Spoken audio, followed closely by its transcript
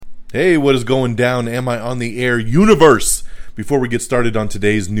Hey, what is going down? Am I on the air universe? Before we get started on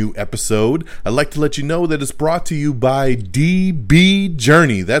today's new episode, I'd like to let you know that it's brought to you by DB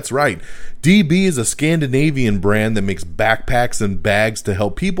Journey. That's right. DB is a Scandinavian brand that makes backpacks and bags to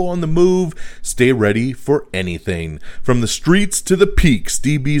help people on the move stay ready for anything. From the streets to the peaks,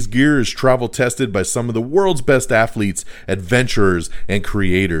 DB's gear is travel tested by some of the world's best athletes, adventurers, and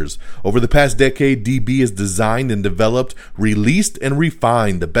creators. Over the past decade, DB has designed and developed, released, and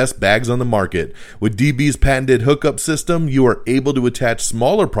refined the best bags on the market. With DB's patented hookup system, you are able to attach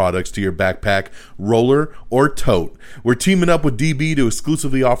smaller products to your backpack, roller, or tote. We're teaming up with DB to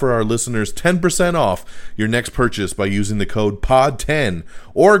exclusively offer our listeners 10% off your next purchase by using the code POD10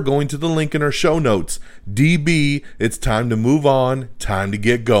 or going to the link in our show notes. DB, it's time to move on, time to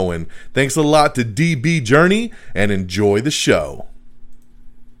get going. Thanks a lot to DB Journey and enjoy the show.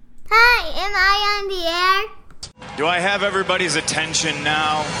 Hi, am I on the air? Do I have everybody's attention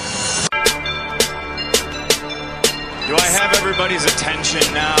now? Do I have everybody's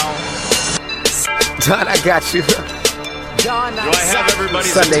attention now? John, I got you. John, do I have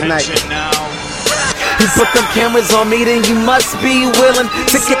everybody's Sunday attention night. now? You put them cameras on me, then you must be willing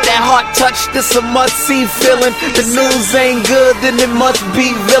to get that heart touch. This a must-see feeling. The news ain't good, then it must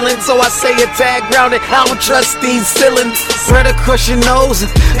be villain. So I say a tag grounded, I don't trust these ceilings. Spread across your nose,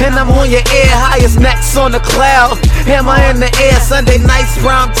 and I'm on your ear, high as necks on the cloud. Am I in the air? Sunday nights,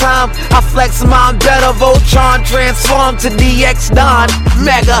 prime time. I flex my better, Voltron transform to DX Don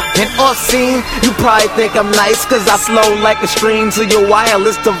Mega and Orsine. You probably think I'm nice, cause I flow like a stream to your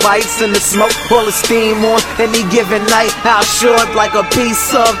wireless device, and the smoke full of steam on any given night. I'll short like a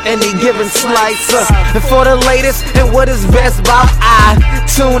piece of any given slice. And for the latest and what is best about, I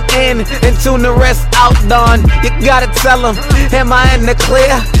tune in and tune the rest out. Done. You gotta tell them, am I in the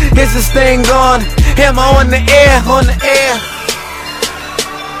clear? Is this thing on? Am I on the air? On the air.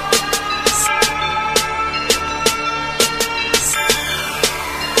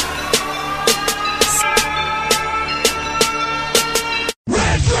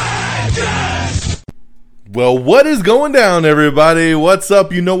 Well, what is going down, everybody? What's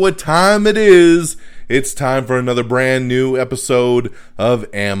up? You know what time it is. It's time for another brand new episode of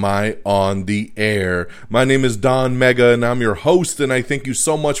Am I on the Air? My name is Don Mega, and I'm your host, and I thank you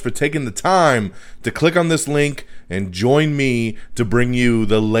so much for taking the time to click on this link and join me to bring you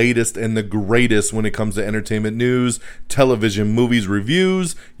the latest and the greatest when it comes to entertainment news, television, movies,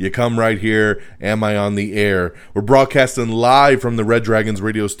 reviews. You come right here, Am I on the Air? We're broadcasting live from the Red Dragons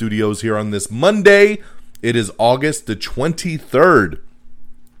radio studios here on this Monday. It is August the 23rd.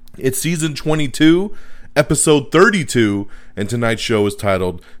 It's season 22, episode 32, and tonight's show is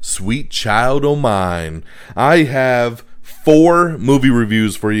titled Sweet Child O' Mine. I have 4 movie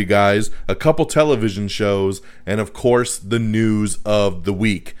reviews for you guys, a couple television shows, and of course, the news of the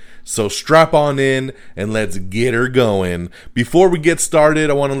week. So strap on in and let's get her going. Before we get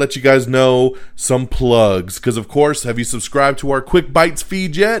started, I want to let you guys know some plugs. Because of course, have you subscribed to our Quick Bites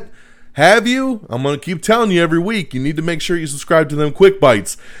feed yet? Have you? I'm going to keep telling you every week. You need to make sure you subscribe to them Quick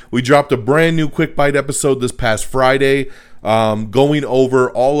Bites. We dropped a brand new Quick Bite episode this past Friday, going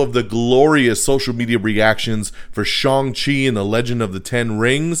over all of the glorious social media reactions for Shang-Chi and the Legend of the Ten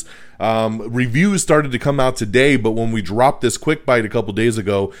Rings. Reviews started to come out today, but when we dropped this Quick Bite a couple days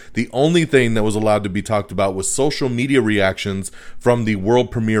ago, the only thing that was allowed to be talked about was social media reactions from the world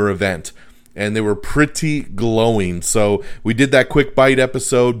premiere event. And they were pretty glowing. So we did that Quick Bite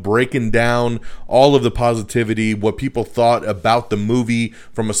episode breaking down all of the positivity, what people thought about the movie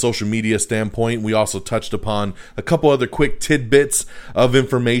from a social media standpoint. We also touched upon a couple other quick tidbits of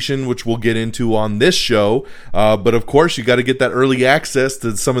information, which we'll get into on this show. But of course, you got to get that early access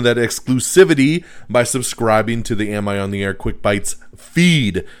to some of that exclusivity by subscribing to the Am I on the Air Quick Bites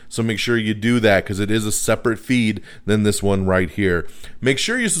feed. So make sure you do that because it is a separate feed than this one right here. Make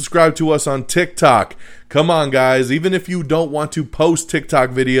sure you subscribe to us on TikTok. Come on, guys. Even if you don't want to post TikTok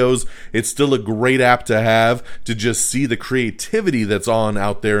videos, it's still a great app to have to just see the creativity that's on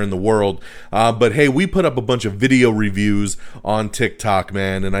out there in the world. But hey, we put up a bunch of video reviews on TikTok,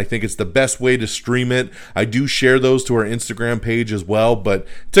 man, and I think it's the best way to stream it. I do share those to our Instagram page as well, but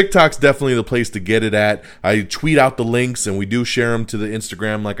TikTok's definitely the place to get it at. I tweet out the links, and we do share them to the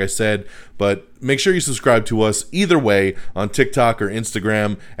Instagram, like I said, but make sure you subscribe to us either way on TikTok or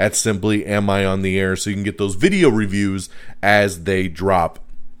Instagram at simply Am I on the Air, so you can get those video reviews as they drop.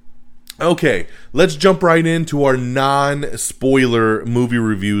 Okay, let's jump right into our non-spoiler movie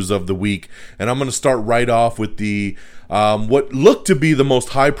reviews of the week. And I'm going to start right off with the what looked to be the most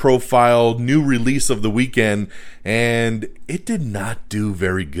high-profile new release of the weekend, and it did not do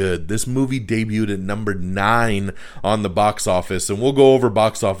very good. This movie debuted at number 9 on the box office, and we'll go over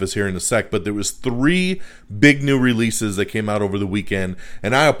box office here in a sec, but there was 3 big new releases that came out over the weekend,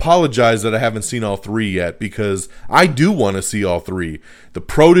 and I apologize that I haven't seen all 3 yet, because I do want to see all 3. The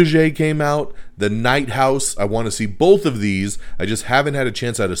Protégé came out, The Night House. I want to see both of these. I just haven't had a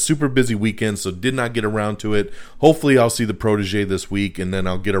chance. I had a super busy weekend, so did not get around to it. Hopefully I'll see The Protégé this week, and then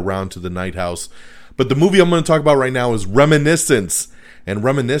I'll get around to The Night House. But the movie I'm going to talk about right now is Reminiscence. And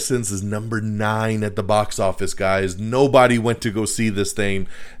Reminiscence is number 9 at the box office, guys. Nobody went to go see this thing.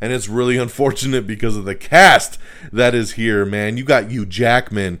 And it's really unfortunate because of the cast that is here, man. You got Hugh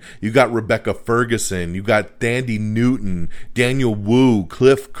Jackman. You got Rebecca Ferguson. You got Thandie Newton, Daniel Wu,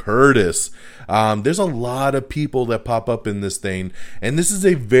 Cliff Curtis. There's a lot of people that pop up in this thing. And this is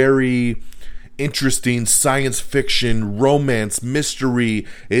a very interesting science fiction, romance, mystery.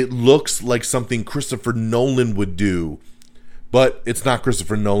 It looks like something Christopher Nolan would do. But it's not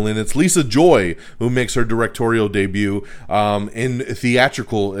Christopher Nolan. It's Lisa Joy who makes her directorial debut in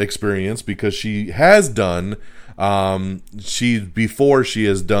theatrical experience, because she has done she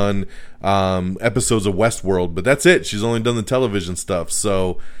has done episodes of Westworld, but that's it. She's only done the television stuff.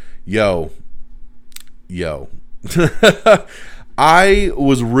 So, yo. I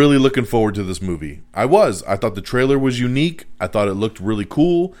was really looking forward to this movie. I thought the trailer was unique. I thought it looked really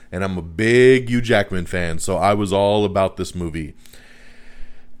cool. And I'm a big Hugh Jackman fan, so I was all about this movie.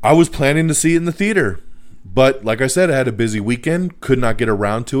 I was planning to see it in the theater. But like I said, I had a busy weekend. Could not get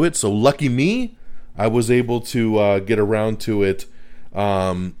around to it. So lucky me, I was able to get around to it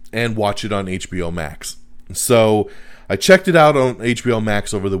and watch it on HBO Max. So I checked it out on HBO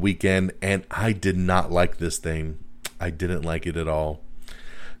Max over the weekend, and I did not like this thing. I didn't like it at all.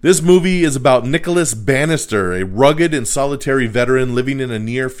 This movie is about Nicholas Bannister, a rugged and solitary veteran living in a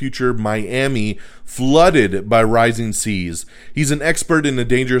near-future Miami flooded by rising seas. He's an expert in a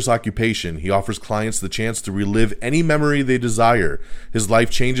dangerous occupation. He offers clients the chance to relive any memory they desire. His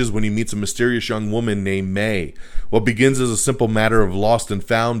life changes when he meets a mysterious young woman named May. What begins as a simple matter of lost and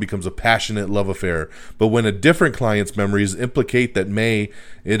found becomes a passionate love affair. But when a different client's memories implicate that May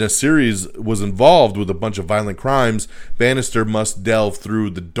in a series was involved with a bunch of violent crimes, Bannister must delve through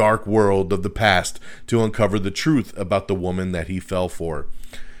the dark world of the past to uncover the truth about the woman that he fell for.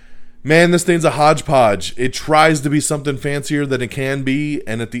 Man, this thing's a hodgepodge. It tries to be something fancier than it can be,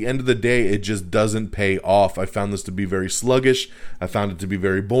 and at the end of the day, it just doesn't pay off. I found this to be very sluggish. I found it to be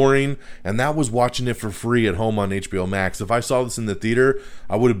very boring, and that was watching it for free at home on HBO Max. If I saw this in the theater,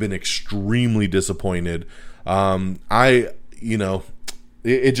 I would have been extremely disappointed. It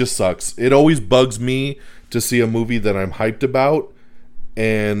just sucks. It always bugs me to see a movie that I'm hyped about,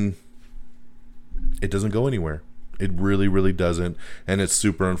 and it doesn't go anywhere. It really, really doesn't, and it's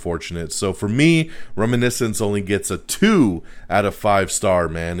super unfortunate. So for me, Reminiscence only gets a 2 out of 5 star,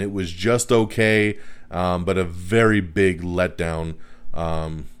 man. It was just okay, but a very big letdown.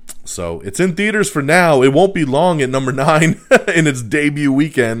 So it's in theaters for now. It won't be long at number 9 in its debut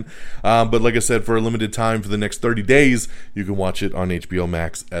weekend. But like I said, for a limited time, for the next 30 days, you can watch it on HBO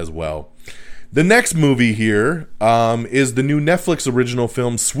Max as well. The next movie here is the new Netflix original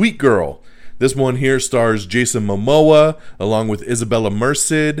film, Sweet Girl. This one here stars Jason Momoa along with Isabella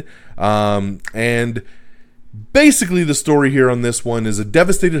Merced. And basically the story here on this one is a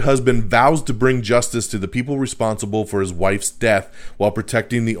devastated husband vows to bring justice to the people responsible for his wife's death while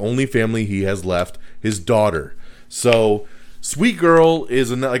protecting the only family he has left, his daughter. So Sweet Girl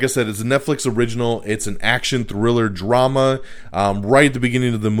is, like I said, it's a Netflix original. It's an action thriller drama. Right at the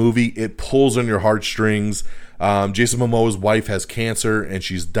beginning of the movie, it pulls on your heartstrings. Jason Momoa's wife has cancer and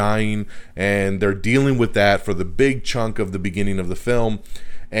she's dying, and they're dealing with that for the big chunk of the beginning of the film.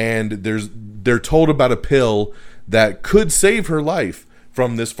 And they're told about a pill that could save her life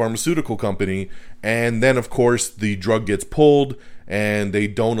from this pharmaceutical company. And then, of course, the drug gets pulled and they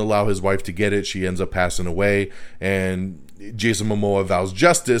don't allow his wife to get it. She ends up passing away, and Jason Momoa vows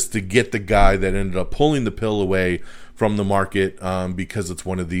justice to get the guy that ended up pulling the pill away from the market, because it's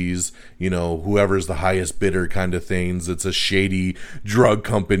one of these, whoever's the highest bidder kind of things. It's a shady drug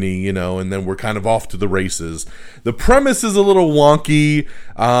company, and then we're kind of off to the races. The premise is a little wonky.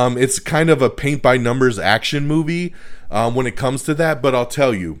 It's kind of a paint-by-numbers action movie when it comes to that, but I'll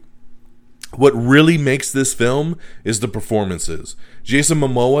tell you, what really makes this film is the performances. Jason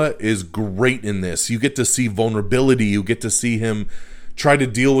Momoa is great in this. You get to see vulnerability. You get to see him try to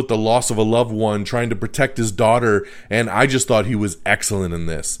deal with the loss of a loved one, trying to protect his daughter, and I just thought he was excellent in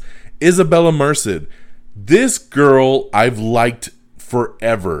this. Isabella Merced, this girl I've liked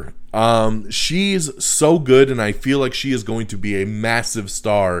forever. She's so good, and I feel like she is going to be a massive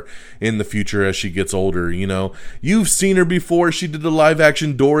star in the future as she gets older. You know, you've seen her before. She did the live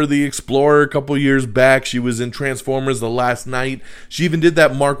action Dora the Explorer a couple years back. She was in Transformers: The Last Knight. She even did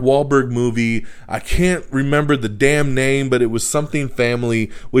that Mark Wahlberg movie. I can't remember the damn name, but it was something family,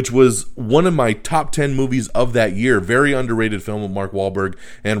 which was one of my top 10 movies of that year. Very underrated film with Mark Wahlberg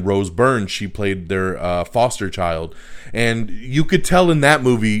and Rose Byrne. She played their foster child. And you could tell in that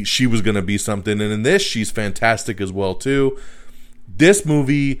movie she was going to be something. And in this, she's fantastic as well, too. This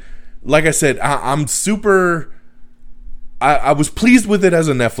movie, like I said, I'm super... I was pleased with it as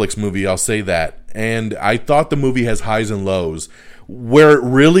a Netflix movie, I'll say that. And I thought the movie has highs and lows. Where it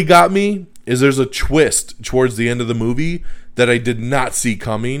really got me is there's a twist towards the end of the movie that I did not see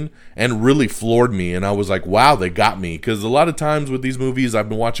coming and really floored me. And I was like, wow, they got me. Because a lot of times with these movies, I've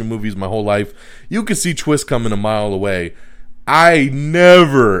been watching movies my whole life, you can see twists coming a mile away. I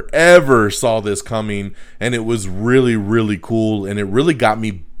never, ever saw this coming, and it was really, really cool, and it really got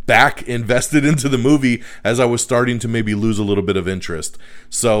me back invested into the movie as I was starting to maybe lose a little bit of interest.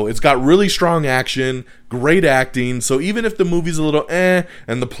 So it's got really strong action, great acting, so even if the movie's a little and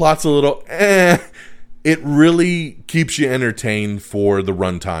the plot's a little it really keeps you entertained for the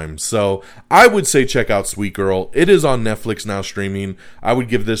runtime. So I would say check out Sweet Girl. It is on Netflix now streaming. I would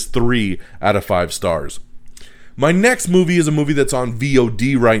give this 3 out of 5 stars. My next movie is a movie that's on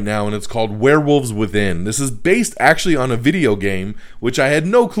VOD right now, and it's called Werewolves Within. This is based actually on a video game, which I had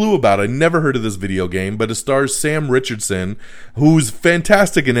no clue about. I never heard of this video game, but it stars Sam Richardson, who's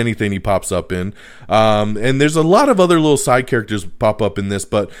fantastic in anything he pops up in. And there's a lot of other little side characters pop up in this,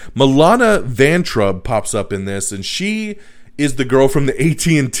 but Milana Vayntrub pops up in this, and she is the girl from the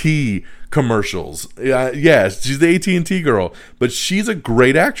AT&T commercials. Yes, she's the AT&T girl, but she's a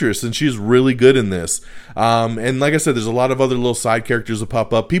great actress and she's really good in this. And like I said, there's a lot of other little side characters that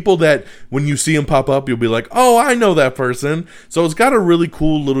pop up. People that when you see them pop up, you'll be like, oh, I know that person. So it's got a really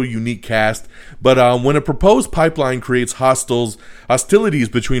cool little unique cast. But when a proposed pipeline creates hostilities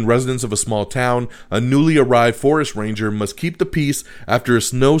between residents of a small town, a newly arrived forest ranger must keep the peace after a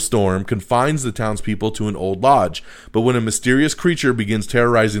snowstorm confines the townspeople to an old lodge. But when a mysterious creature begins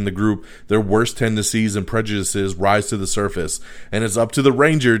terrorizing the group, their worst tendencies and prejudices rise to the surface, and it's up to the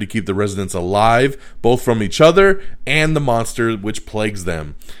ranger to keep the residents alive, both from each other and the monster which plagues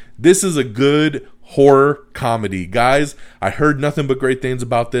them. This is a good horror comedy. Guys, I heard nothing but great things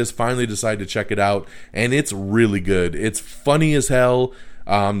about this, finally decided to check it out, and it's really good. It's funny as hell.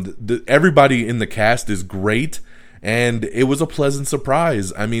 Everybody in the cast is great, and it was a pleasant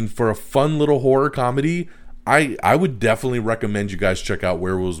surprise. I mean, for a fun little horror comedy, I would definitely recommend you guys check out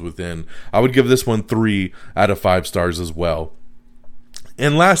Werewolves Within. I would give this one 3 out of 5 stars as well.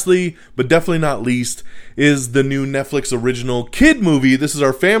 And lastly, but definitely not least, is the new Netflix original kid movie. This is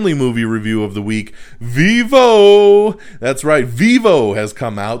our family movie review of the week, Vivo. That's right, Vivo has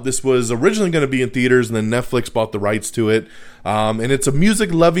come out. This was originally going to be in theaters, and then Netflix bought the rights to it. And it's a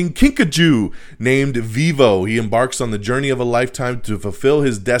music-loving kinkajou named Vivo. He embarks on the journey of a lifetime to fulfill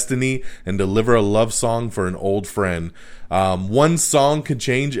his destiny and deliver a love song for an old friend. One song can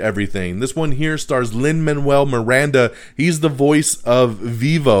change everything. This one here stars Lin-Manuel Miranda. He's the voice of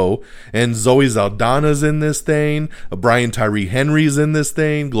Vivo. And Zoe Saldana's in this thing. Brian Tyree Henry's in this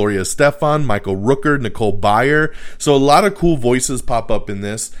thing. Gloria Estefan, Michael Rooker, Nicole Byer. So a lot of cool voices pop up in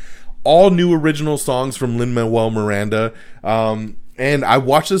this. All new original songs from Lin-Manuel Miranda. And I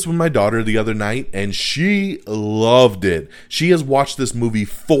watched this with my daughter the other night, and she loved it. She has watched this movie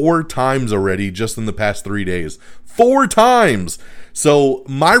 4 times already just in the past 3 days. 4 times! So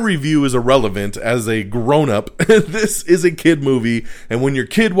my review is irrelevant as a grown-up. This is a kid movie, and when your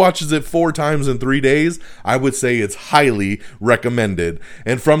kid watches it 4 times in 3 days, I would say it's highly recommended.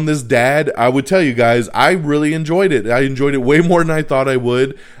 And from this dad, I would tell you guys, I really enjoyed it. I enjoyed it way more than I thought I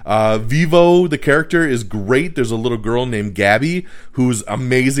would. Vivo, the character, is great. There's a little girl named Gabby who's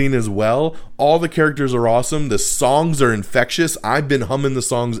amazing as well. All the characters are awesome. The songs are infectious. I've been humming the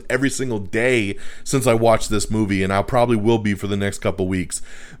songs every single day since I watched this movie, and I probably will be for the next couple weeks.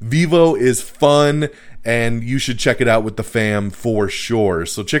 Vivo is fun, and you should check it out with the fam for sure.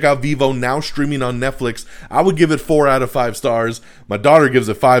 So check out Vivo, now streaming on Netflix. I would give it 4 out of 5 stars. My daughter gives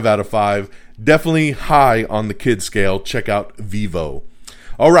it 5 out of 5. Definitely high on the kid scale. Check out Vivo.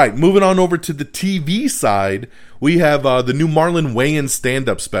 All right, moving on over to the TV side, we have the new Marlon Wayans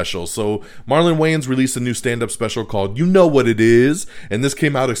stand-up special. So Marlon Wayans released a new stand-up special called You Know What It Is, and this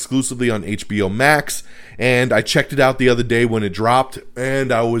came out exclusively on HBO Max, and I checked it out the other day when it dropped,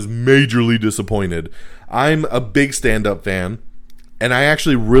 and I was majorly disappointed. I'm a big stand-up fan, and I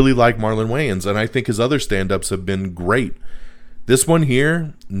actually really like Marlon Wayans, and I think his other stand-ups have been great. This one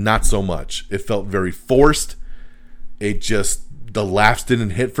here, not so much. It felt very forced. The laughs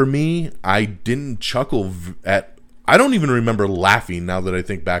didn't hit for me. I didn't chuckle I don't even remember laughing now that I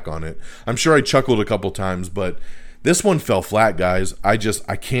think back on it. I'm sure I chuckled a couple times, but this one fell flat, guys. I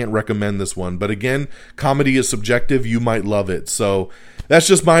can't recommend this one. But again, comedy is subjective. You might love it. So that's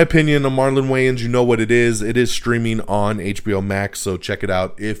just my opinion on Marlon Wayans. You know what it is. It is streaming on HBO Max, so check it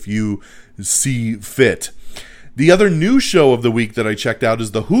out if you see fit. The other new show of the week that I checked out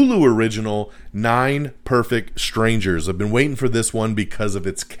is the Hulu original 9 Perfect Strangers. I've been waiting for this one because of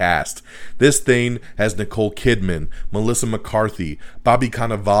its cast. This thing has Nicole Kidman, Melissa McCarthy, Bobby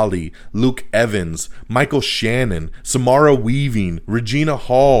Cannavale, Luke Evans, Michael Shannon, Samara Weaving, Regina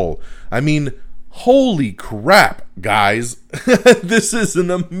Hall. I mean, holy crap, guys. This is an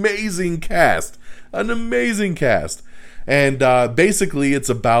amazing cast. An amazing cast. And basically it's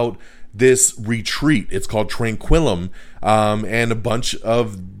about this retreat. It's called Tranquillum, and a bunch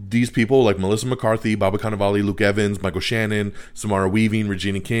of these people like Melissa McCarthy, Bobby Cannavale, Luke Evans, Michael Shannon, Samara Weaving,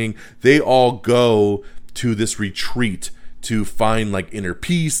 Regina King, they all go to this retreat to find like inner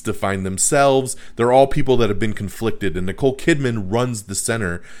peace, to find themselves. They're all people that have been conflicted, and Nicole Kidman runs the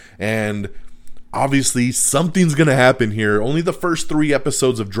center, and obviously something's going to happen here. Only the first 3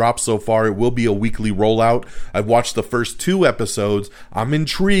 episodes have dropped so far. It will be a weekly rollout. I've watched the first 2 episodes. I'm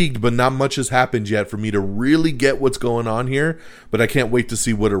intrigued, but not much has happened yet for me to really get what's going on here. But I can't wait to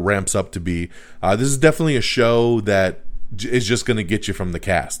see what it ramps up to be. This is definitely a show that is just going to get you from the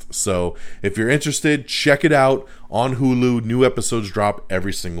cast. So if you're interested, check it out on Hulu. New episodes drop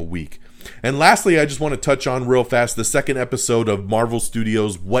every single week. And lastly, I just want to touch on real fast the second episode of Marvel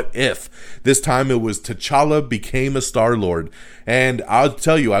Studios' What If. This time it was T'Challa became a Star-Lord. And I'll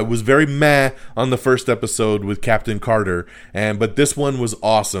tell you, I was very meh on the first episode with Captain Carter, but this one was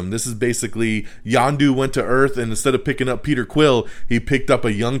awesome. This is basically Yondu went to Earth, and instead of picking up Peter Quill, he picked up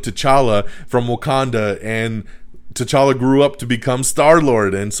a young T'Challa from Wakanda, and T'Challa grew up to become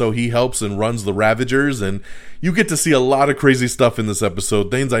Star-Lord, and so he helps and runs the Ravagers, and you get to see a lot of crazy stuff in this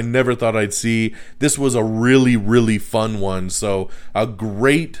episode, things I never thought I'd see. This was a really, really fun one, so a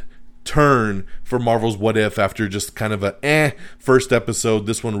great turn for Marvel's What If after just kind of a first episode.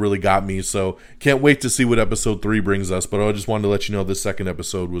 This one really got me, so can't wait to see what episode 3 brings us, but I just wanted to let you know this second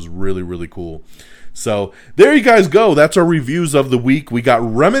episode was really, really cool. So there you guys go. That's our reviews of the week. We got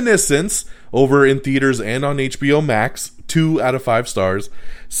Reminiscence over in theaters and on HBO Max, 2 out of 5 stars.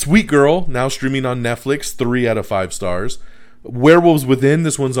 Sweet Girl, now streaming on Netflix, 3 out of 5 stars. Werewolves Within,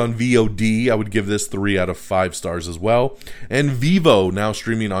 this one's on VOD. I would give this 3 out of 5 stars as well. And Vivo, now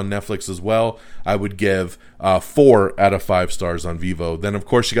streaming on Netflix as well. I would give 4 out of 5 stars on Vivo. Then, of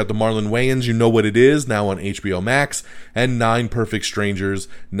course, you got the Marlon Wayans, You Know What It Is, now on HBO Max. And 9 Perfect Strangers,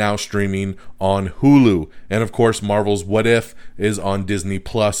 now streaming on Hulu. And, of course, Marvel's What If is on Disney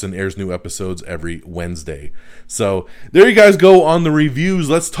Plus and airs new episodes every Wednesday. So, there you guys go on the reviews.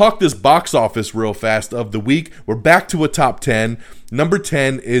 Let's talk this box office real fast of the week. We're back to a top 10. Number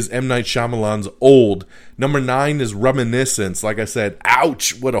 10 is M. Night Shyamalan's Old. Number 9 is Reminiscence. Like I said,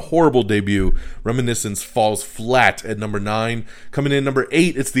 ouch, what a horrible debut. Reminiscence falls flat at number 9. Coming in number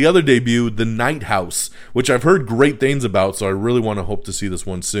 8, it's the other debut, The Night House, which I've heard great things about, so I really want to hope to see this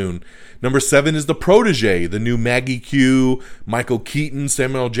one soon. Number 7 is The Protege, the new Maggie Q, Michael Keaton,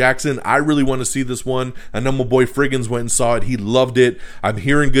 Samuel L. Jackson. I really want to see this one. I know my boy Friggins went and saw it. He loved it. I'm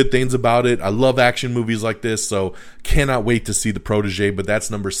hearing good things about it. I love action movies like this, so cannot wait to see The Protege, but that's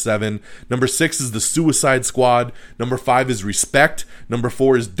number 7. Number 6 is The Suicide Squad. Number 5 is Respect. Number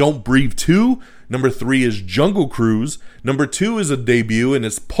 4 is Don't Breathe 2. Number 3 is Jungle Cruise. Number 2 is a debut, and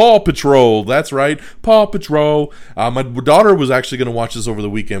it's Paw Patrol. That's right, Paw Patrol. My daughter was actually going to watch this over the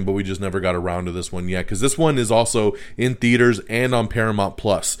weekend, but we just never got around to this one yet, because this one is also in theaters and on Paramount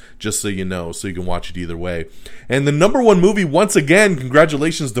Plus, just so you know, so you can watch it either way. And the number 1 movie, once again,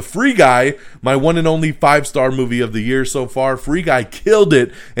 congratulations to Free Guy, my one and only 5-star movie of the year so far. Free Guy killed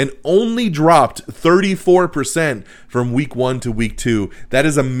it and only dropped 34% from week 1 to week 2. That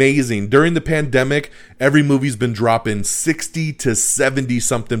is amazing. During the pandemic, every movie's been dropping 60 to 70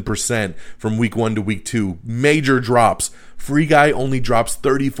 something percent from week 1 to week 2. Major drops. Free Guy only drops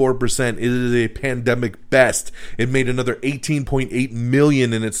 34%. It is a pandemic best. It made another $18.8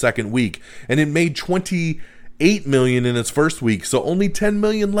 million in its second week, and it made $28 million in its first week, so only $10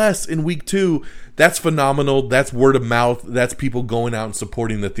 million less in week 2. That's phenomenal. That's word of mouth. That's people going out and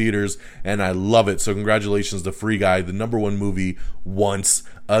supporting the theaters, and I love it. So congratulations to Free Guy, the number 1 movie once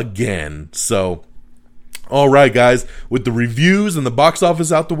again. So all right, guys, with the reviews and the box office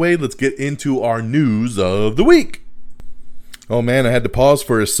out the way, let's get into our news of the week. Oh man, I had to pause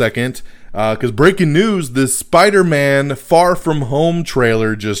for a second. because breaking news, the Spider-Man Far From Home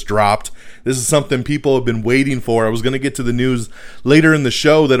trailer just dropped. This is something people have been waiting for. I was going to get to the news later in the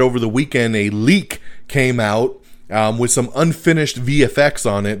show that over the weekend a leak came out with some unfinished VFX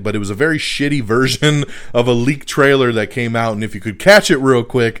on it, but it was a very shitty version of a leaked trailer that came out. And if you could catch it real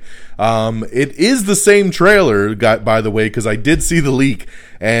quick, it is the same trailer, by the way, because I did see the leak,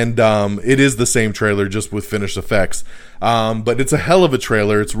 and it is the same trailer, just with finished effects. But it's a hell of a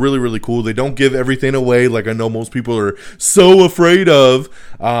trailer. It's really, really cool. They don't give everything away like I know most people are so afraid of.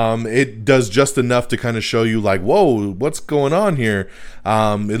 It does just enough to kind of show you like, whoa, what's going on here?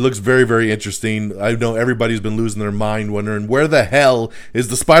 It looks very, very interesting. I know everybody's been losing their mind wondering where the hell is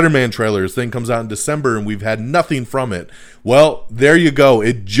the Spider-Man trailer? This thing comes out in December and we've had nothing from it. Well, there you go.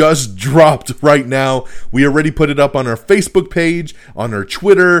 It just dropped right now. We already put it up on our Facebook page, on our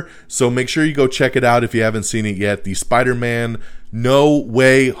Twitter, so make sure you go check it out if you haven't seen it yet. The Spider-Man No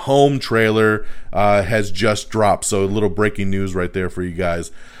Way Home trailer has just dropped, so a little breaking news right there for you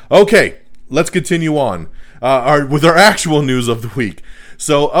guys. Okay, let's continue on with our actual news of the week.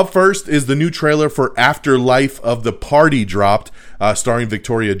 So up first is the new trailer for Afterlife of the Party dropped, starring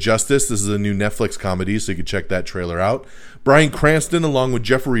Victoria Justice. This is a new Netflix comedy, so you can check that trailer out. Bryan Cranston, along with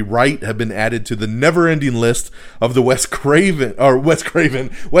Jeffrey Wright, have been added to the never-ending list of the Wes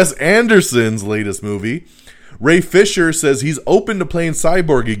Anderson's latest movie. Ray Fisher says he's open to playing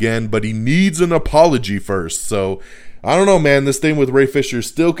Cyborg again, but he needs an apology first. So I don't know, man. This thing with Ray Fisher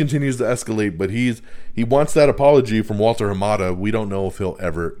still continues to escalate, but he wants that apology from Walter Hamada. We don't know if he'll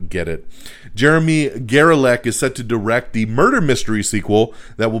ever get it. Jeremy Garelek is set to direct the murder mystery sequel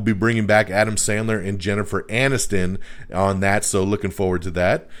that will be bringing back Adam Sandler and Jennifer Aniston on that, so looking forward to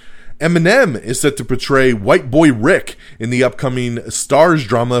that. Eminem is set to portray White Boy Rick in the upcoming Stars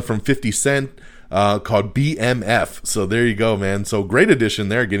drama from 50 Cent called BMF. So there you go, man. So great addition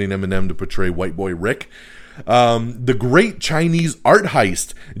there, getting Eminem to portray White Boy Rick. The Great Chinese Art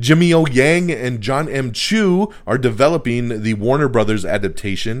Heist. Jimmy O Yang and John M. Chu are developing the Warner Brothers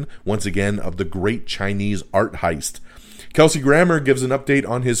adaptation, once again, of The Great Chinese Art Heist. Kelsey Grammer gives an update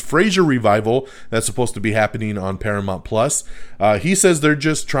on his Frasier revival that's supposed to be happening on Paramount+. He says they're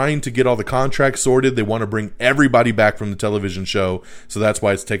just trying to get all the contracts sorted. They want to bring everybody back from the television show, so that's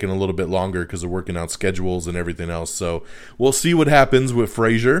why it's taking a little bit longer, because they're working out schedules and everything else. So we'll see what happens with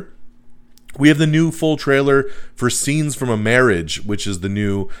Frasier. We have the new full trailer for Scenes from a Marriage, which is the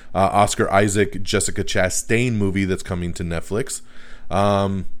new Oscar Isaac, Jessica Chastain movie that's coming to Netflix.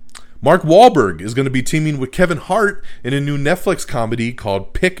 Mark Wahlberg is going to be teaming with Kevin Hart in a new Netflix comedy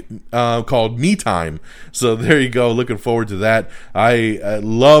called Me Time. So there you go. Looking forward to that. I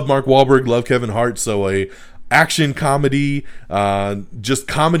love Mark Wahlberg, love Kevin Hart, so a action comedy, just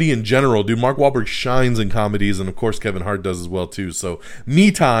comedy in general. Dude, Mark Wahlberg shines in comedies, and of course Kevin Hart does as well too. So Me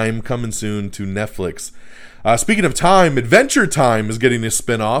Time coming soon to Netflix. Speaking of time, Adventure Time is getting a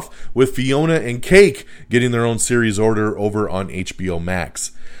spinoff with Fiona and Cake getting their own series order over on HBO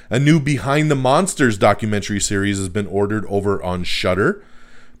Max. A new Behind the Monsters documentary series has been ordered over on Shudder.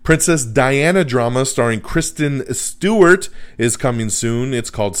 Princess Diana drama starring Kristen Stewart is coming soon. It's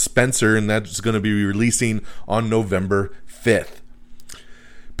called Spencer, and that's going to be releasing on November 5th.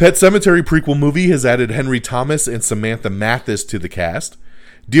 Pet Sematary prequel movie has added Henry Thomas and Samantha Mathis to the cast.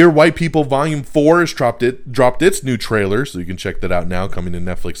 Dear White People Volume 4 has dropped its new trailer, so you can check that out now, coming to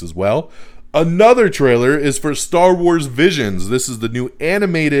Netflix as well. Another trailer is for Star Wars Visions. This is the new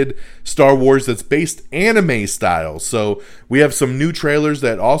animated Star Wars that's based anime style. So we have some new trailers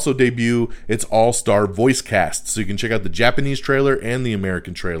that also debut its all-star voice cast. So you can check out the Japanese trailer and the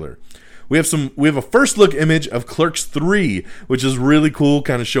American trailer. We have a first look image of Clerks 3, which is really cool,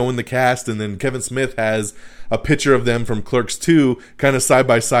 kind of showing the cast, and then Kevin Smith has a picture of them from Clerks 2, kind of side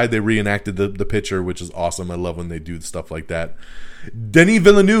by side. They reenacted the picture, which is awesome. I love when they do stuff like that. Denis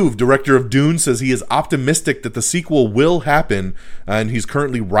Villeneuve, director of Dune, says he is optimistic that the sequel will happen, and he's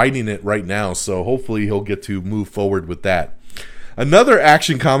currently writing it right now, so hopefully he'll get to move forward with that. Another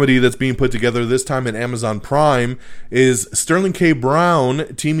action comedy that's being put together, this time at Amazon Prime, is Sterling K.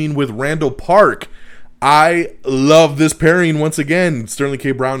 Brown teaming with Randall Park. I love this pairing once again. Sterling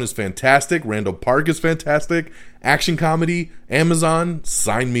K. Brown is fantastic. Randall Park is fantastic. Action comedy, Amazon,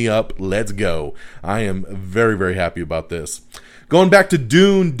 sign me up. Let's go. I am very, very happy about this. Going back to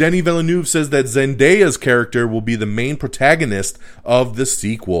Dune, Denis Villeneuve says that Zendaya's character will be the main protagonist of the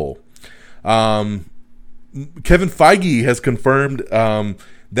sequel. Kevin Feige has confirmed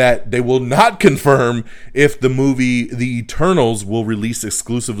that they will not confirm if the movie The Eternals will release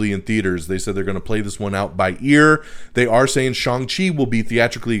exclusively in theaters. They said they're going to play this one out by ear. They are saying Shang-Chi will be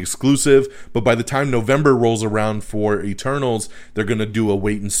theatrically exclusive, but by the time November rolls around for Eternals, they're going to do a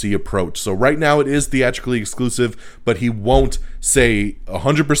wait-and-see approach. So right now it is theatrically exclusive, but he won't say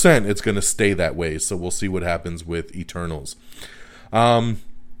 100% it's going to stay that way. So we'll see what happens with Eternals.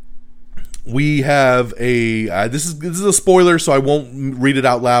 We have a this is a spoiler, so I won't read it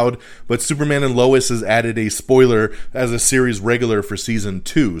out loud, but Superman and Lois has added a spoiler as a series regular for season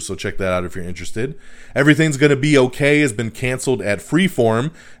 2, so check that out if you're interested. Everything's Gonna Be Okay has been canceled at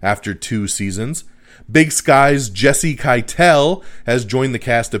Freeform after 2 seasons. Big Sky's Jesse Keitel has joined the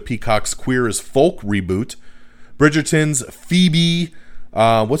cast of Peacock's Queer as Folk reboot. Bridgerton's Phoebe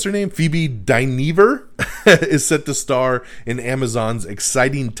what's her name? Phoebe Dynevor is set to star in Amazon's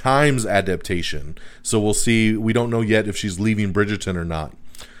Exciting Times adaptation. So we'll see. We don't know yet if she's leaving Bridgerton or not.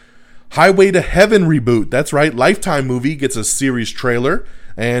 Highway to Heaven reboot. That's right. Lifetime movie gets a series trailer,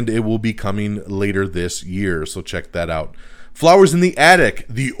 and it will be coming later this year. So check that out. Flowers in the Attic,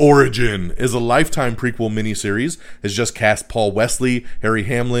 The Origin, is a Lifetime prequel miniseries. Has just cast Paul Wesley, Harry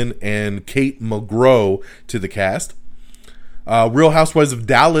Hamlin, and Kate Mulgrew to the cast. Real Housewives of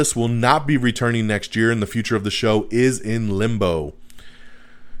Dallas will not be returning next year, and the future of the show is in limbo.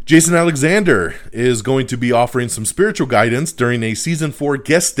 Jason Alexander is going to be offering some spiritual guidance during a season 4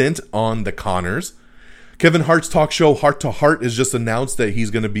 guest stint on The Conners. Kevin Hart's talk show Heart to Heart has just announced that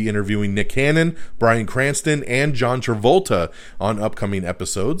he's going to be interviewing Nick Cannon, Bryan Cranston, and John Travolta on upcoming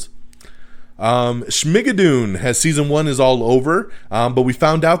episodes. Schmigadoon has season 1 is all over, but we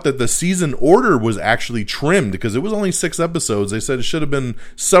found out that the season order was actually trimmed because it was only 6 episodes. They said it should have been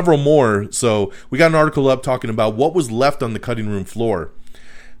several more, so we got an article up talking about what was left on the cutting room floor.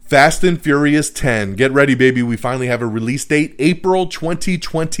 Fast and Furious 10. Get ready, baby. We finally have a release date. April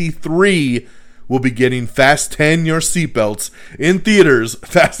 2023. We'll be getting Fast 10 Your Seatbelts in theaters.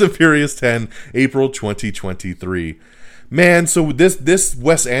 Fast and Furious 10, April 2023. Man, so this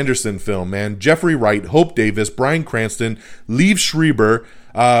Wes Anderson film, man, Jeffrey Wright, Hope Davis, Bryan Cranston, Liev Schreiber,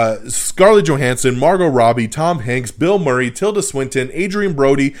 Scarlett Johansson, Margot Robbie, Tom Hanks, Bill Murray, Tilda Swinton, Adrian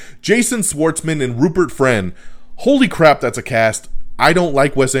Brody, Jason Schwartzman, and Rupert Friend. Holy crap, that's a cast. I don't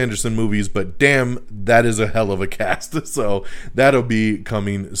like Wes Anderson movies, but damn, that is a hell of a cast. So that'll be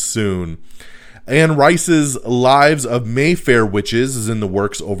coming soon. Anne Rice's Lives of Mayfair Witches is in the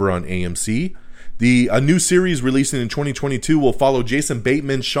works over on AMC. A new series releasing in 2022 will follow Jason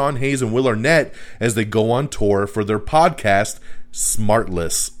Bateman, Sean Hayes, and Will Arnett as they go on tour for their podcast,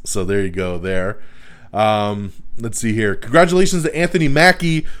 Smartless. So there you go there. Let's see here. Congratulations to Anthony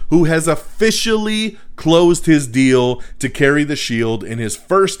Mackie, who has officially closed his deal to carry the shield in his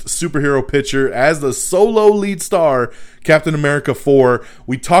first superhero picture as the solo lead star, Captain America 4.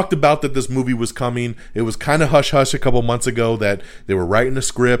 We talked about that this movie was coming. It was kind of hush-hush a couple months ago that they were writing a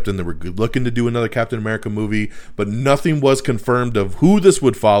script and they were looking to do another Captain America movie, but nothing was confirmed of who this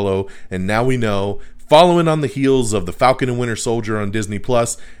would follow, and now we know. Following on the heels of The Falcon and Winter Soldier on Disney+,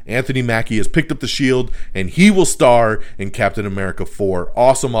 Anthony Mackie has picked up the shield, and he will star in Captain America 4.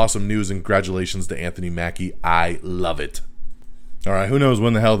 Awesome, awesome news, and congratulations to Anthony Mackie. I love it. All right, who knows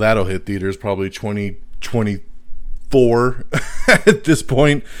when the hell that'll hit theaters? Probably 2024 at this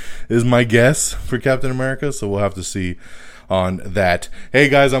point is my guess for Captain America, so we'll have to see on that. Hey,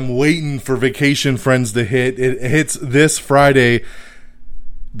 guys, I'm waiting for Vacation Friends to hit. It hits this Friday,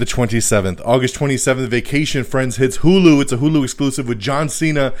 the 27th. August 27th, Vacation Friends hits Hulu. It's a Hulu exclusive with John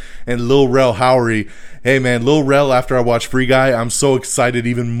Cena and Lil Rel Howery. Hey man, Lil Rel, after I watched Free Guy, I'm so excited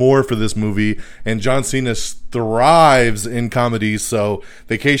even more for this movie. And John Cena thrives in comedies, so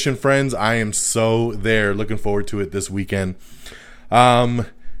Vacation Friends, I am so there. Looking forward to it this weekend.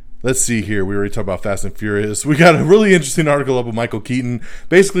 Let's see here. We already talked about Fast and Furious. We got a really interesting article up with Michael Keaton,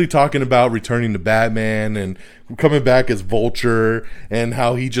 basically talking about returning to Batman and coming back as Vulture and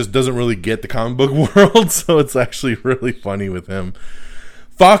how he just doesn't really get the comic book world. So it's actually really funny with him.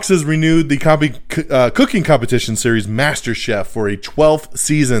 Fox has renewed the cooking competition series MasterChef for a 12th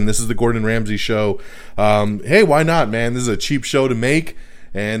season. This is the Gordon Ramsay show. Hey, why not, man? This is a cheap show to make.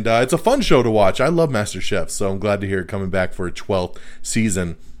 And it's a fun show to watch. I love MasterChef, so I'm glad to hear it coming back for a 12th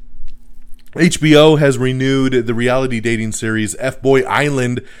season. HBO has renewed the reality dating series F-Boy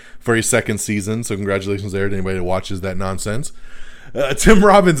Island for a second season, so congratulations there to anybody that watches that nonsense. Tim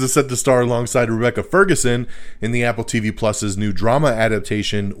Robbins is set to star alongside Rebecca Ferguson in the Apple TV Plus's new drama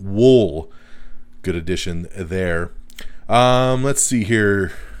adaptation, Wool. Good addition there. Let's see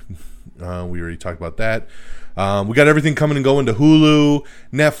here. We already talked about that. We got everything coming and going to Hulu,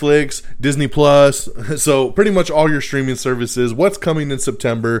 Netflix, Disney Plus. So pretty much all your streaming services. What's coming in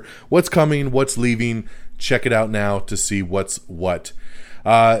September? What's coming? What's leaving? Check it out now to see what's what.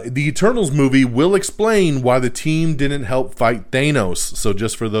 The Eternals movie will explain why the team didn't help fight Thanos. So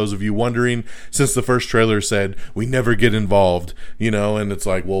just for those of you wondering, since the first trailer said we never get involved, and it's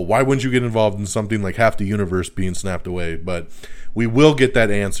like, well, why wouldn't you get involved in something like half the universe being snapped away? But we will get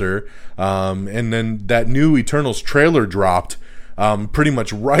that answer. And then that new Eternals trailer dropped pretty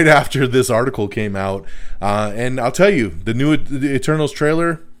much right after this article came out. And I'll tell you, the new Eternals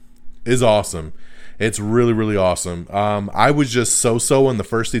trailer is awesome. It's really, really awesome. I was just so-so on the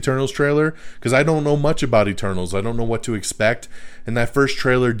first Eternals trailer because I don't know much about Eternals. I don't know what to expect. And that first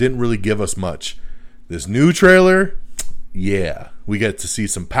trailer didn't really give us much. This new trailer, yeah. We get to see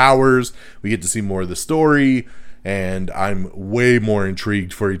some powers. We get to see more of the story. And I'm way more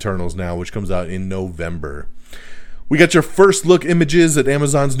intrigued for Eternals now, which comes out in November. We got your first look images at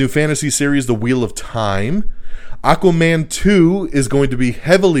Amazon's new fantasy series, The Wheel of Time. Aquaman 2 is going to be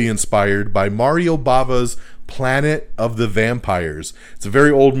heavily inspired by Mario Bava's Planet of the Vampires. It's a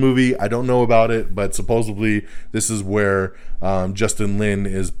very old movie. I don't know about it, but supposedly this is where Justin Lin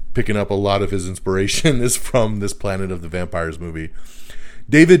is picking up a lot of his inspiration is from this Planet of the Vampires movie.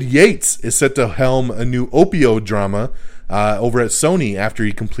 David Yates is set to helm a new opioid drama over at Sony after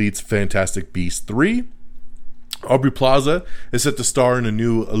he completes Fantastic Beasts 3. Aubrey Plaza is set to star in a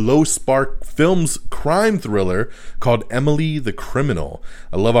new Low Spark Films crime thriller called Emily the Criminal.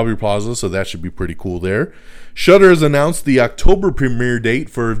 I love Aubrey Plaza, so that should be pretty cool there. Shudder has announced the October premiere date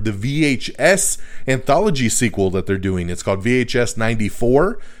for the VHS anthology sequel that they're doing. It's called VHS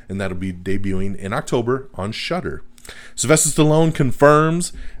 94, and that'll be debuting in October on Shudder. Sylvester Stallone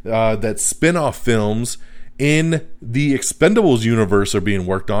confirms that spin-off films in the Expendables universe are being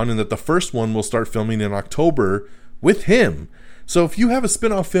worked on, and that the first one will start filming in October with him. So if you have a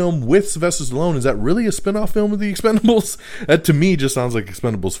spin-off film with Sylvester Stallone, is that really a spin-off film of the Expendables? That to me just sounds like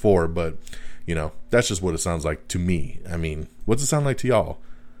Expendables 4, but that's just what it sounds like to me. I mean, what's it sound like to y'all?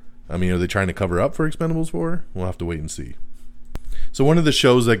 I mean, are they trying to cover up for Expendables 4? We'll have to wait and see. So one of the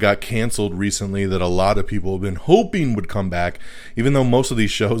shows that got canceled recently that a lot of people have been hoping would come back, even though most of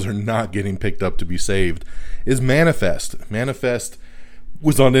these shows are not getting picked up to be saved, is Manifest. Manifest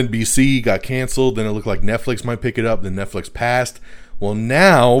was on NBC, got canceled, then it looked like Netflix might pick it up, then Netflix passed. Well,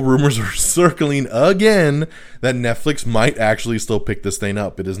 now rumors are circling again that Netflix might actually still pick this thing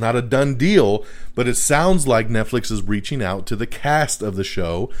up. It is not a done deal, but it sounds like Netflix is reaching out to the cast of the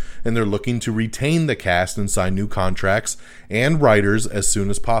show, and they're looking to retain the cast and sign new contracts and writers as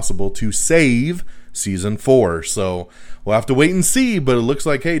soon as possible to save season 4. So we'll have to wait and see, but it looks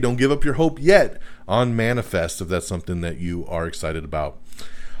like, hey, don't give up your hope yet on Manifest if that's something that you are excited about.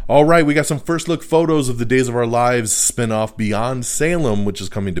 All right, we got some first look photos of the Days of Our Lives spinoff Beyond Salem, which is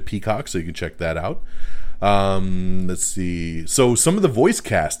coming to Peacock, so you can check that out. Let's see. So some of the voice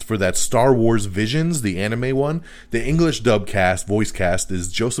cast for that Star Wars Visions, the anime one, the English dub cast, voice cast is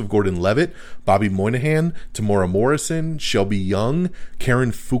Joseph Gordon-Levitt, Bobby Moynihan, Tamora Morrison, Shelby Young,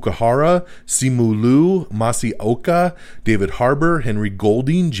 Karen Fukuhara, Simu Liu, Masi Oka, David Harbour, Henry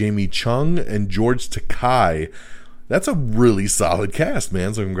Golding, Jamie Chung, and George Takei. That's a really solid cast,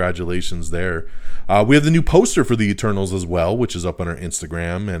 man. So congratulations there. We have the new poster for the Eternals as well, which is up on our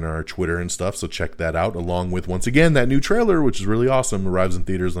Instagram and our Twitter and stuff. So check that out, along with, once again, that new trailer, which is really awesome. Arrives in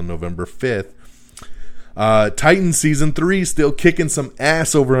theaters on November 5th. Titans Season 3 still kicking some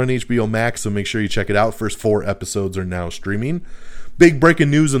ass over on HBO Max, so make sure you check it out. First 4 episodes are now streaming. Big breaking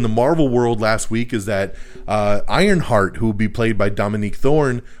news in the Marvel world last week is that Ironheart, who will be played by Dominique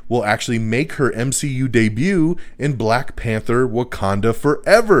Thorne, will actually make her MCU debut in Black Panther Wakanda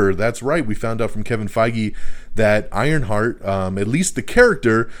Forever. That's right. We found out from Kevin Feige that Ironheart, at least the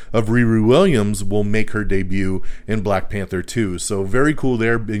character of Riri Williams, will make her debut in Black Panther 2. So very cool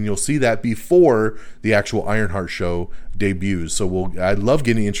there, and you'll see that before the actual Ironheart show debuts. So I love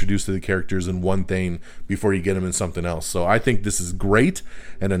getting introduced to the characters in one thing before you get them in something else. So I think this is great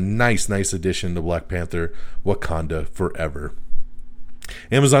and a nice addition to Black Panther Wakanda Forever.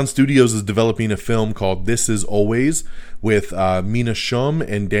 Amazon Studios is developing a film called This Is Always with Mina Shum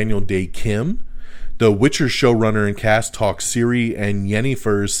and Daniel Day Kim. The Witcher showrunner and cast talk Ciri and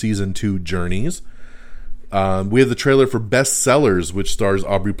Yennefer's Season 2 journeys. We have the trailer for Bestsellers, which stars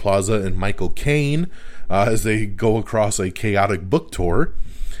Aubrey Plaza and Michael Caine as they go across a chaotic book tour.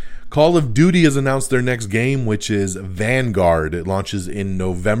 Call of Duty has announced their next game, which is Vanguard. It launches in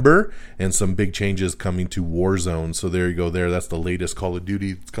November, and some big changes coming to Warzone. So there you go there. That's the latest Call of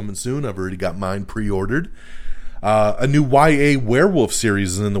Duty. It's coming soon. I've already got mine pre-ordered. A new YA werewolf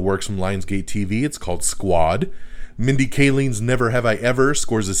series is in the works from Lionsgate TV. It's called Squad. Mindy Kaling's Never Have I Ever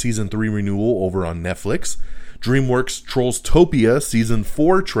scores a Season 3 renewal over on Netflix. DreamWorks Trollstopia Season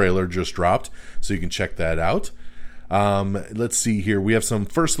 4 trailer just dropped, so you can check that out. Let's see here. We have some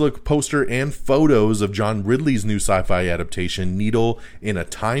first look poster and photos of John Ridley's new sci-fi adaptation, Needle in a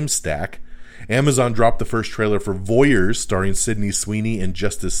Time Stack. Amazon dropped the first trailer for Voyeurs, starring Sydney Sweeney and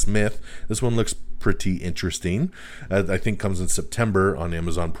Justice Smith. This one looks pretty interesting. I think comes in September on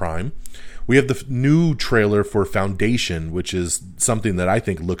Amazon Prime. We have the new trailer for Foundation, which is something that I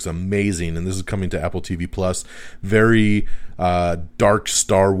think looks amazing, and this is coming to Apple TV Plus. Very dark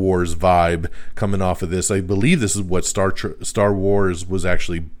Star Wars vibe coming off of this. I believe this is what Star Wars was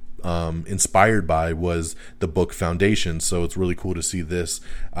actually inspired by, was the book Foundation. So it's really cool to see this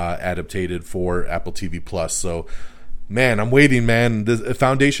adapted for Apple TV Plus. So man, I'm waiting, man. The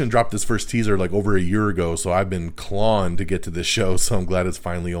Foundation dropped this first teaser like over a year ago, so I've been clawing to get to this show, so I'm glad it's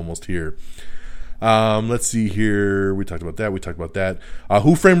finally almost here. Let's see here. We talked about that.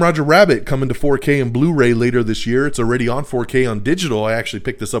 Who Framed Roger Rabbit coming to 4K and Blu-ray later this year. It's already on 4K on digital. I actually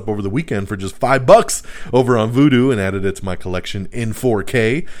picked this up over the weekend for just $5 over on Vudu and added it to my collection in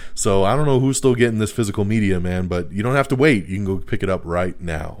 4K. So I don't know who's still getting this physical media, man, but you don't have to wait. You can go pick it up right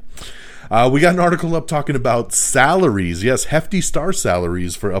now. We got an article up talking about salaries. Yes, hefty star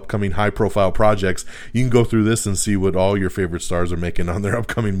salaries for upcoming high-profile projects. You can go through this and see what all your favorite stars are making on their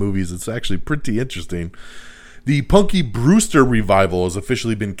upcoming movies. It's actually pretty interesting. The Punky Brewster revival has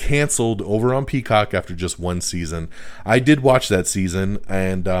officially been canceled over on Peacock after just one season. I did watch that season,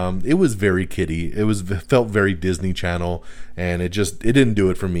 and it was very kiddie. It felt very Disney Channel, and it didn't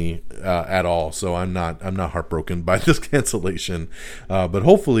do it for me at all. So I'm not heartbroken by this cancellation. But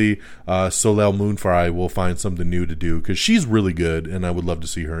hopefully, Soleil Moonfry will find something new to do, because she's really good, and I would love to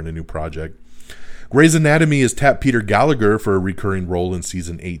see her in a new project. Grey's Anatomy has tapped Peter Gallagher for a recurring role in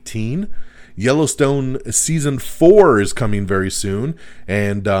season 18. Yellowstone Season 4 is coming very soon,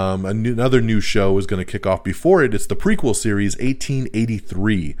 and another new show is going to kick off before it. It's the prequel series,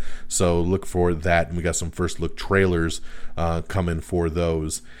 1883, so look for that, and we got some first look trailers coming for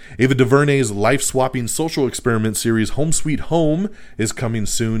those. Ava DuVernay's life-swapping social experiment series, Home Sweet Home, is coming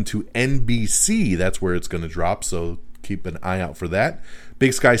soon to NBC. That's where it's going to drop, so keep an eye out for that.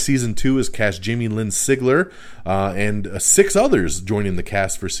 Big Sky Season 2 is cast Jamie Lynn Sigler and 6 others joining the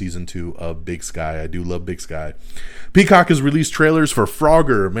cast for Season 2 of Big Sky. I do love Big Sky. Peacock has released trailers for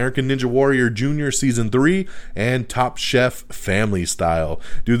Frogger, American Ninja Warrior Jr. Season 3, and Top Chef Family Style.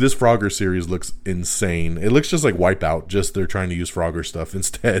 Dude, this Frogger series looks insane. It looks just like Wipeout, just they're trying to use Frogger stuff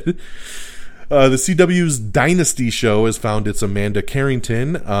instead. The CW's Dynasty show has found its Amanda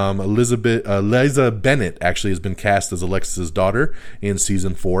Carrington. Liza Bennett actually has been cast as Alexis's daughter in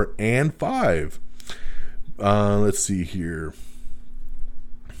season 4 and 5. Let's see here.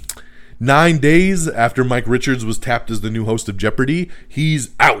 9 days after Mike Richards was tapped as the new host of Jeopardy,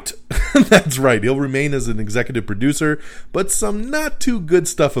 he's out. That's right. He'll remain as an executive producer, but some not too good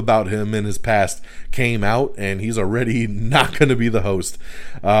stuff about him in his past came out, and he's already not going to be the host.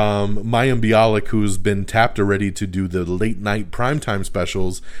 Mayim Bialik, who's been tapped already to do the late night primetime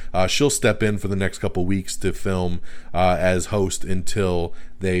specials, she'll step in for the next couple weeks to film as host until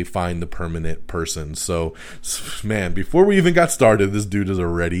they find the permanent person. So, man, before we even got started, this dude is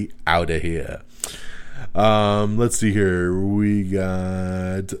already out of here. Let's see here. We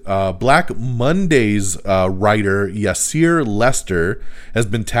got Black Monday's writer Yasir Lester has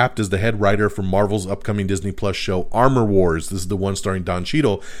been tapped as the head writer for Marvel's upcoming Disney Plus show Armor Wars. This is the one starring Don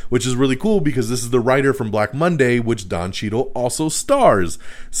Cheadle, which is really cool because this is the writer from Black Monday, which Don Cheadle also stars.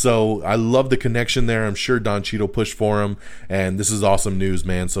 So I love the connection there. I'm sure Don Cheadle pushed for him, and this is awesome news,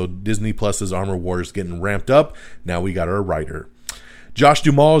 man. So Disney Plus's Armor Wars getting ramped up. Now we got our writer. Josh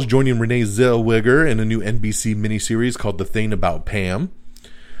Duhamel is joining Renee Zellweger in a new NBC miniseries called The Thing About Pam.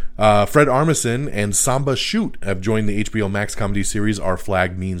 Fred Armisen and Samba Shoot have joined the HBO Max comedy series Our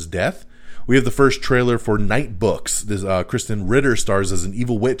Flag Means Death. We have the first trailer for Night Books. This Kristen Ritter stars as an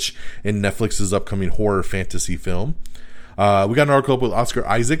evil witch in Netflix's upcoming horror fantasy film. We got an article up with Oscar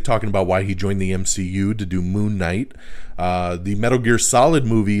Isaac talking about why he joined the MCU to do Moon Knight. The Metal Gear Solid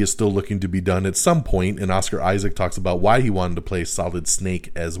movie is still looking to be done at some point, and Oscar Isaac talks about why he wanted to play Solid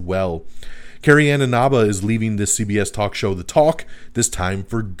Snake as well. Carrie Ann Inaba is leaving the CBS talk show The Talk, this time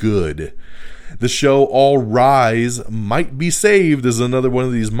for good. The show All Rise might be saved is another one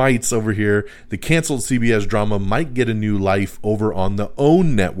of these mites over here. The canceled CBS drama might get a new life over on the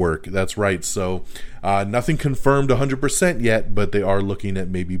OWN network. That's right. So Nothing confirmed 100% yet, but they are looking at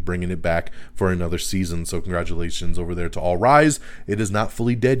maybe bringing it back for another season. So congratulations over there to All Rise. It is not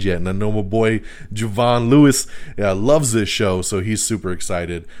fully dead yet, and I know my boy Javon Lewis loves this show, so he's super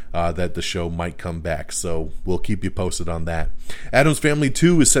excited that the show might come back. So we'll keep you posted on that. Addams Family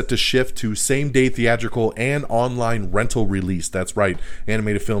 2 is set to shift to same-day theatrical and online rental release. That's right.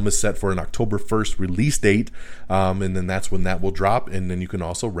 Animated film is set for an October 1st release date, and then that's when that will drop, and then you can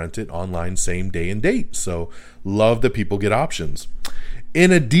also rent it online same day and date. So love that people get options.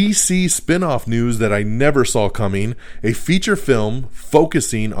 In a DC spin-off news that I never saw coming, a feature film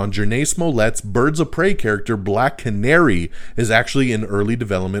focusing on Janae Smollett's Birds of Prey character Black Canary is actually in early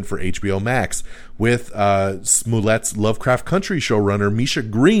development for HBO Max, with Smollett's Lovecraft Country showrunner Misha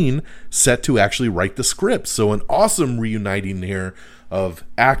Green set to actually write the script. So an awesome reuniting here of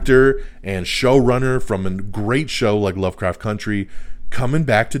actor and showrunner from a great show like Lovecraft Country coming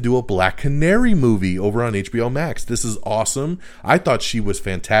back to do a Black Canary movie over on HBO Max. This is awesome. I thought she was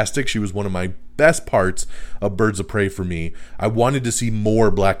fantastic. She was one of my best parts of Birds of Prey for me. I wanted to see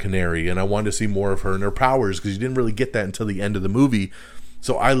more Black Canary, and I wanted to see more of her and her powers, because you didn't really get that until the end of the movie.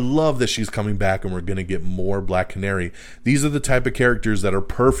 So I love that she's coming back and we're going to get more Black Canary. These are the type of characters that are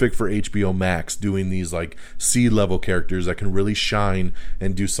perfect for HBO Max, doing these like C-level characters that can really shine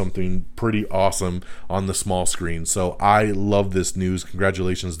and do something pretty awesome on the small screen. So I love this news.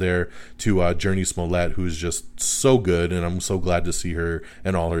 Congratulations there to Jurnee Smollett, who's just so good, and I'm so glad to see her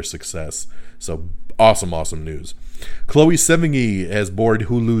and all her success. So awesome news. Chloe Sevigny has boarded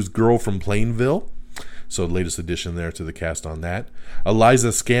Hulu's Girl from Plainville. So latest addition there to the cast on that.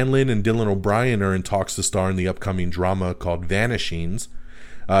 Eliza Scanlon and Dylan O'Brien are in talks to star in the upcoming drama called Vanishings.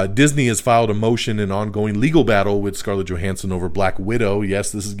 Disney has filed a motion in ongoing legal battle with Scarlett Johansson over Black Widow.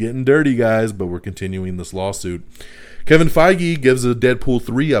 Yes, this is getting dirty, guys, but we're continuing this lawsuit. Kevin Feige gives a Deadpool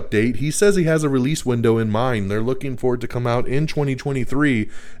 3 update. He says he has a release window in mind. They're looking for it to come out in 2023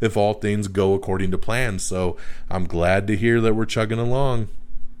 if all things go according to plan. So I'm glad to hear that we're chugging along.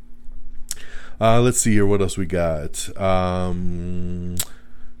 Let's see here. What else we got? Sorry,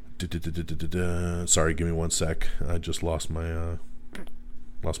 give me one sec. I just lost my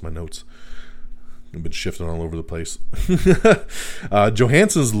notes. I've been shifting all over the place.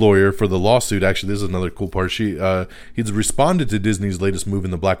 Johansson's lawyer for the lawsuit, actually, this is another cool part. He's responded to Disney's latest move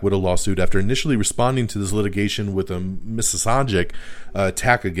in the Black Widow lawsuit after initially responding to this litigation with a misogynistic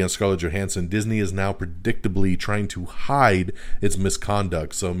attack against Scarlett Johansson. Disney is now predictably trying to hide its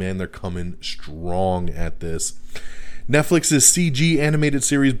misconduct. So, man, they're coming strong at this. Netflix's CG animated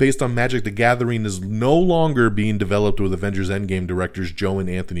series based on Magic the Gathering is no longer being developed with Avengers Endgame directors Joe and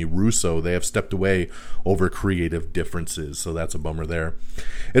Anthony Russo. They have stepped away over creative differences, so that's a bummer there.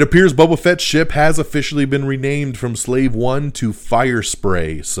 It appears Boba Fett's ship has officially been renamed from Slave 1 to Fire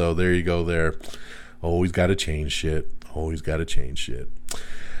Spray, so there you go there. Always got to change shit.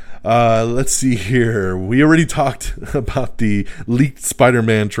 Let's see here. We already talked about the leaked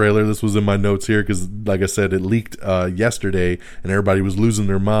Spider-Man trailer. This was in my notes here because, like I said, it leaked yesterday and everybody was losing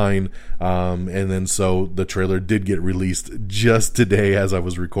their mind. And then so the trailer did get released just today as I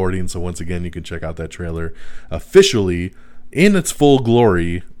was recording. So once again, you can check out that trailer officially in its full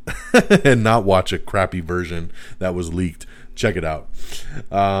glory and not watch a crappy version that was leaked. Check it out.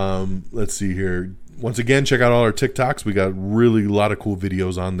 Let's see here. Once again, check out all our TikToks. We got really a lot of cool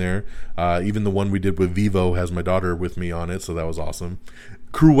videos on there. Even the one we did with Vivo has my daughter with me on it, so that was awesome.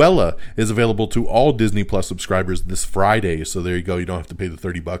 Cruella is available to all Disney Plus subscribers this Friday, so there you go. You don't have to pay the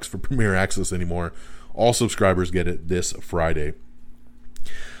 $30 for Premier Access anymore. All subscribers get it this Friday.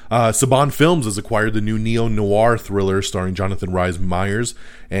 Saban Films has acquired the new neo-noir thriller starring Jonathan Rhys Meyers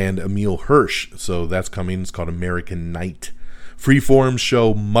and Emile Hirsch, so that's coming. It's called American Night. Freeform's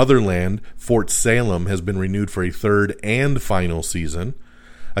show Motherland, Fort Salem, has been renewed for a third and final season.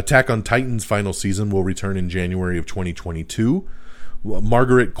 Attack on Titan's final season will return in January of 2022.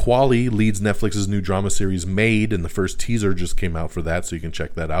 Margaret Qualley leads Netflix's new drama series Made, and the first teaser just came out for that, so you can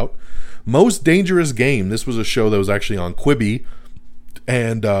check that out. Most Dangerous Game. This was a show that was actually on Quibi,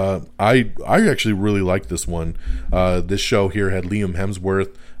 and I actually really liked this one. This show here had Liam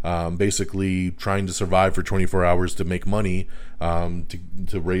Hemsworth basically trying to survive for 24 hours to make money,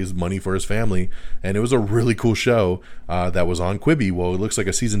 to raise money for his family, and it was a really cool show that was on Quibi. Well, it looks like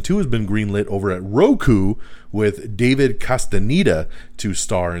a season 2 has been greenlit over at Roku with David Castaneda to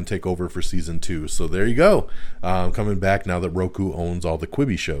star and take over for season 2. So there you go, coming back now that Roku owns all the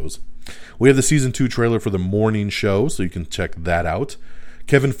Quibi shows. We have the season 2 trailer for The Morning Show, so you can check that out.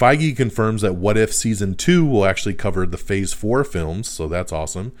 Kevin Feige confirms that What If Season 2 will actually cover the Phase 4 films, so that's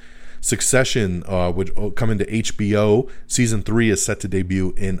awesome. Succession would come into HBO. Season 3 is set to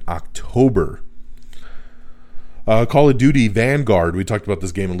debut in October. Call of Duty Vanguard, we talked about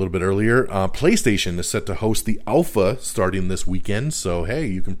this game a little bit earlier. PlayStation is set to host the alpha starting this weekend, so hey,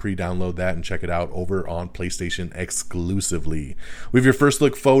 you can pre-download that and check it out over on PlayStation exclusively. We have your first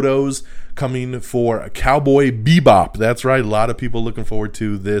look photos coming for Cowboy Bebop. That's right, a lot of people looking forward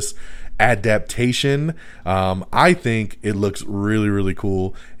to this adaptation. I think it looks really, really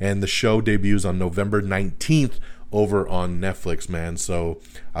cool, and the show debuts on November 19th over on Netflix, man, so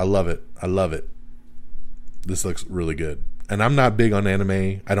I love it. This looks really good. And I'm not big on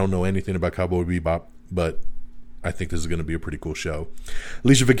anime. I don't know anything about Cowboy Bebop, but I think this is going to be a pretty cool show.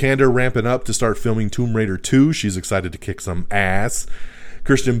 Alicia Vikander ramping up to start filming Tomb Raider 2. She's excited to kick some ass.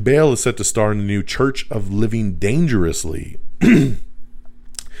 Christian Bale is set to star in the new Church of Living Dangerously.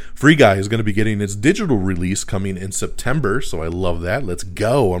 Free Guy is going to be getting its digital release coming in September, so I love that. Let's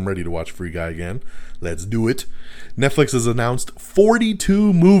go. I'm ready to watch Free Guy again. Let's do it. Netflix has announced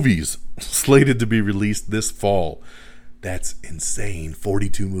 42 movies slated to be released this fall. That's insane.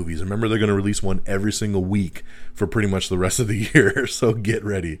 42 movies. Remember, they're going to release one every single week for pretty much the rest of the year, so get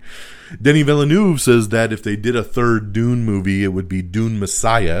ready. Denis Villeneuve says that if they did a third Dune movie, it would be Dune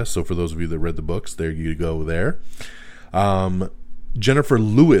Messiah. So for those of you that read the books, there you go there. Jennifer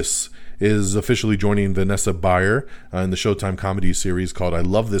Lewis is officially joining Vanessa Bayer in the Showtime comedy series called I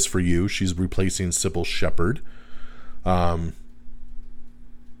Love This For You. She's replacing Sybil Shepherd.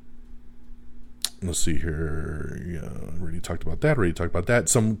 Let's see here. Yeah, already talked about that.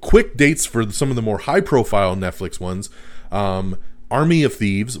 Some quick dates for some of the more high-profile Netflix ones. Army of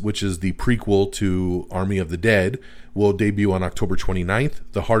Thieves, which is the prequel to Army of the Dead, will debut on October 29th.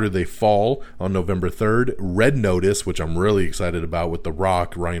 The Harder They Fall on November 3rd. Red Notice, which I'm really excited about with The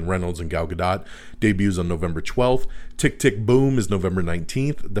Rock, Ryan Reynolds, and Gal Gadot, debuts on November 12th. Tick Tick Boom is November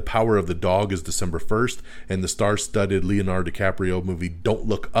 19th. The Power of the Dog is December 1st. And the star-studded Leonardo DiCaprio movie Don't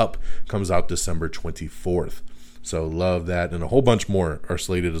Look Up comes out December 24th. So love that. And a whole bunch more are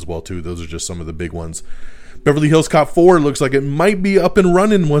slated as well, too. Those are just some of the big ones. Beverly Hills Cop 4 looks like it might be up and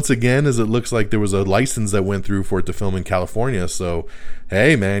running once again, as it looks like there was a license that went through for it to film in California. So,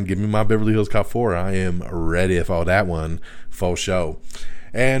 hey, man, give me my Beverly Hills Cop 4. I am ready for that one. Full show.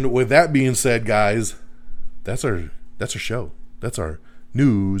 And with that being said, guys, that's our show. That's our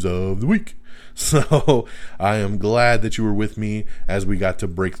news of the week. So I am glad that you were with me as we got to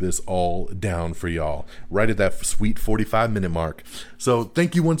break this all down for y'all right at that sweet 45-minute mark. So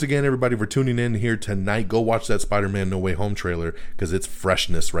thank you once again, everybody, for tuning in here tonight. Go watch that Spider-Man No Way Home trailer because it's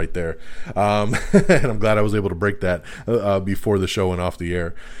freshness right there. And I'm glad I was able to break that before the show went off the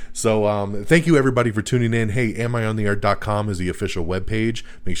air. So thank you, everybody, for tuning in. Hey, amiontheair.com is the official webpage.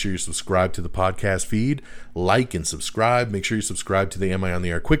 Make sure you subscribe to the podcast feed. Like and subscribe. Make sure you subscribe to the Am I on the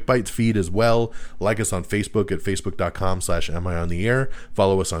Air Quick Bites feed as well. Like us on Facebook at facebook.com/amiontheair.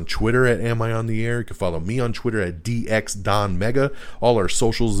 Follow us on Twitter at Am I on the Air. You can follow me on Twitter at DXDonMega. All our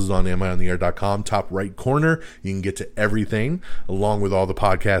socials is on amiontheair.com. Top right corner, you can get to everything along with all the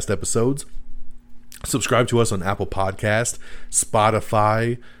podcast episodes. Subscribe to us on Apple Podcast,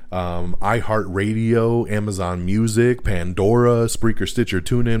 Spotify, iHeartRadio, Amazon Music, Pandora, Spreaker, Stitcher,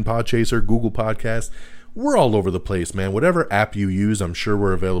 TuneIn, Podchaser, Google Podcasts. We're all over the place, man. Whatever app you use, I'm sure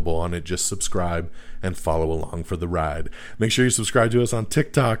we're available on it. Just subscribe and follow along for the ride. Make sure you subscribe to us on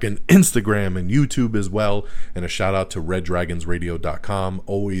TikTok and Instagram and YouTube as well. And a shout out to RedDragonsRadio.com.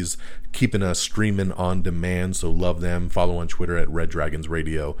 Always keeping us streaming on demand, so love them. Follow on Twitter at Red Dragons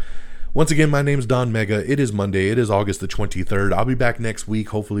Radio. Once again, my name's Don Mega. It is Monday. It is August the 23rd. I'll be back next week,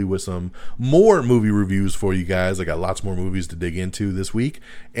 hopefully with some more movie reviews for you guys. I got lots more movies to dig into this week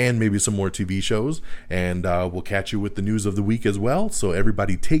and maybe some more TV shows. And we'll catch you with the news of the week as well. So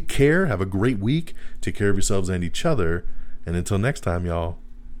everybody take care. Have a great week. Take care of yourselves and each other. And until next time, y'all.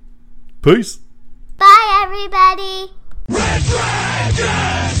 Peace. Bye, everybody. Red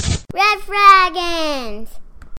Dragons! Red Dragons!